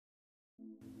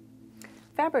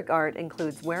Fabric art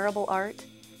includes wearable art,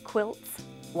 quilts,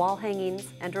 wall hangings,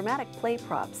 and dramatic play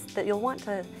props that you'll want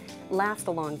to last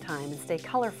a long time and stay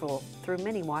colorful through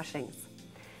many washings.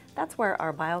 That's where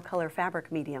our Biocolor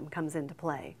fabric medium comes into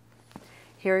play.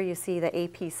 Here you see the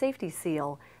AP safety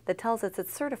seal that tells us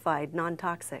it's certified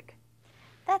non-toxic.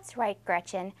 That's right,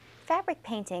 Gretchen. Fabric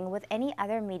painting with any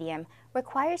other medium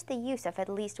requires the use of at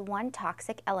least one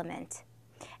toxic element.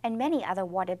 And many other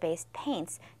water-based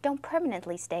paints don't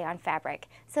permanently stay on fabric,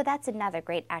 so that's another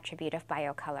great attribute of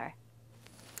Biocolor.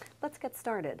 Let's get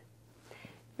started.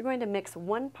 You're going to mix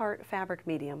 1 part fabric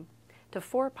medium to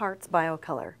 4 parts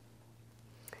Biocolor.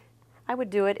 I would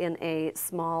do it in a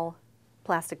small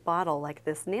plastic bottle like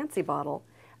this Nancy bottle,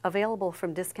 available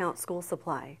from Discount School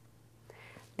Supply.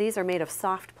 These are made of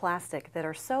soft plastic that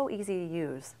are so easy to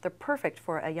use. They're perfect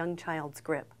for a young child's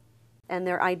grip, and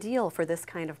they're ideal for this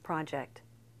kind of project.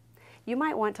 You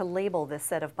might want to label this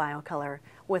set of Biocolor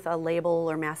with a label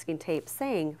or masking tape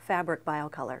saying Fabric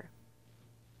Biocolor.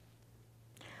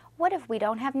 What if we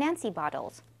don't have Nancy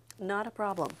bottles? Not a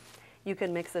problem. You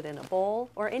can mix it in a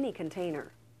bowl or any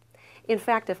container. In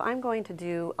fact, if I'm going to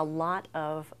do a lot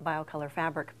of Biocolor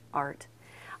fabric art,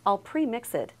 I'll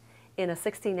pre-mix it in a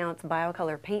 16-ounce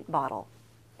Biocolor paint bottle.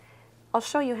 I'll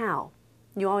show you how.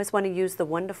 You always want to use the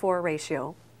 1:4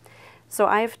 ratio. So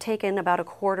I've taken about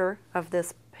 1/4 of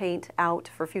this paint out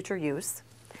for future use.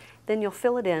 Then you'll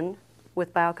fill it in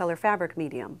with Biocolor fabric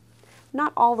medium.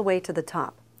 Not all the way to the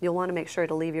top. You'll want to make sure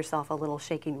to leave yourself a little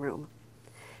shaking room.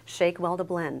 Shake well to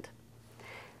blend.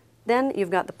 Then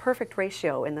you've got the perfect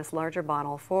ratio in this larger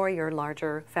bottle for your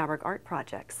larger fabric art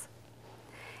projects.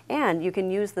 And you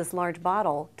can use this large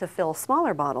bottle to fill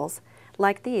smaller bottles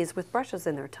like these with brushes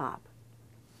in their top.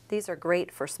 These are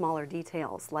great for smaller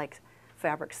details like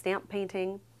fabric stamp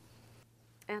painting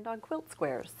and on quilt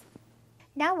squares.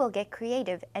 Now we'll get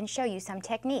creative and show you some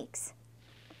techniques.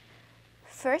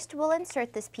 First, we'll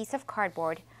insert this piece of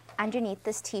cardboard underneath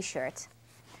this t-shirt.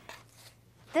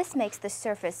 This makes the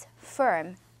surface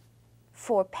firm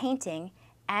for painting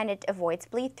and it avoids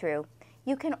bleed-through.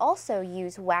 You can also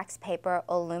use wax paper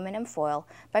or aluminum foil,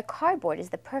 but cardboard is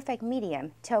the perfect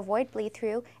medium to avoid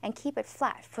bleed-through and keep it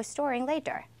flat for storing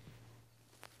later.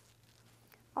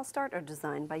 I'll start our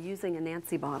design by using a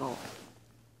Nancy bottle.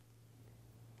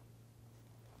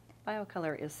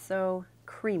 Biocolor is so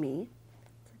creamy.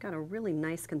 It's got a really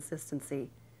nice consistency,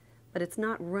 but it's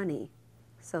not runny,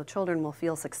 so children will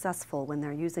feel successful when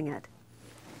they're using it.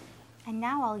 And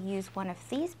now I'll use one of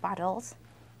these bottles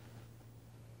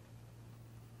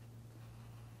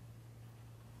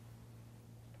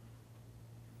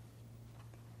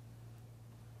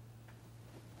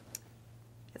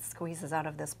It squeezes out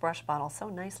of this brush bottle so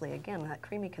nicely. Again, that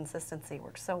creamy consistency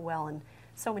works so well in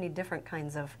so many different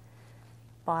kinds of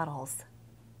bottles.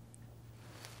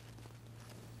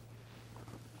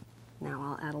 Now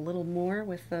I'll add a little more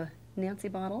with the Nancy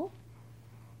bottle.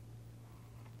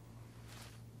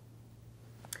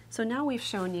 So now we've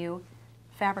shown you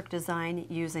fabric design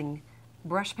using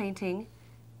brush painting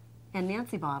and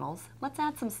Nancy bottles. Let's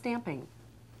add some stamping.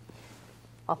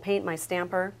 I'll paint my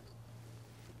stamper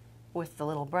with the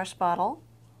little brush bottle,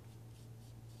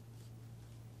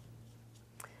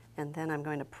 and then I'm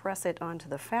going to press it onto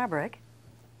the fabric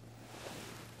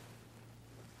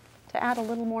to add a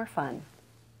little more fun.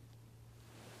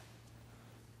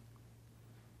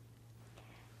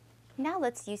 Now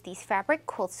let's use these fabric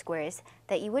quilt squares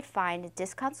that you would find at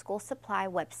Discount School Supply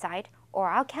website or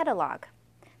our catalog.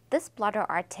 This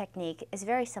Blotter-art technique is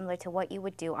very similar to what you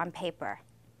would do on paper.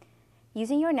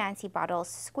 Using your Nancy bottles,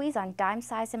 squeeze on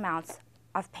dime-sized amounts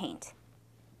of paint.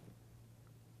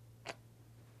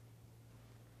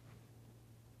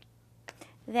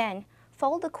 Then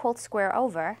fold the quilt square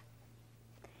over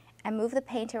and move the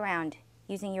paint around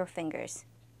using your fingers.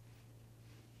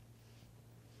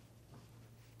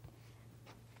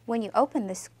 When you open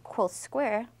this quilt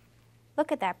square,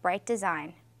 look at that bright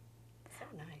design. So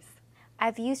nice.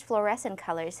 I've used fluorescent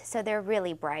colors, so they're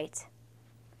really bright.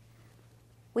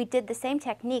 We did the same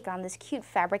technique on this cute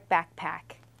fabric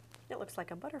backpack. It looks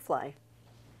like a butterfly.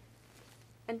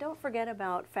 And don't forget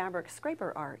about fabric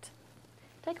scraper art.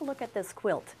 Take a look at this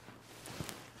quilt.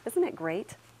 Isn't it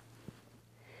great?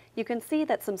 You can see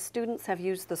that some students have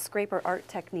used the scraper art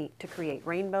technique to create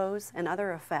rainbows and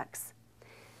other effects.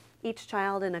 Each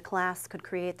child in a class could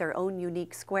create their own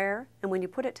unique square, and when you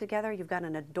put it together, you've got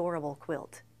an adorable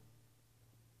quilt.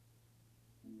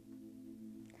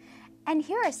 And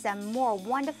here are some more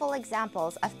wonderful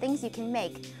examples of things you can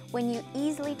make when you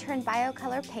easily turn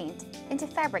Biocolor paint into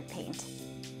fabric paint.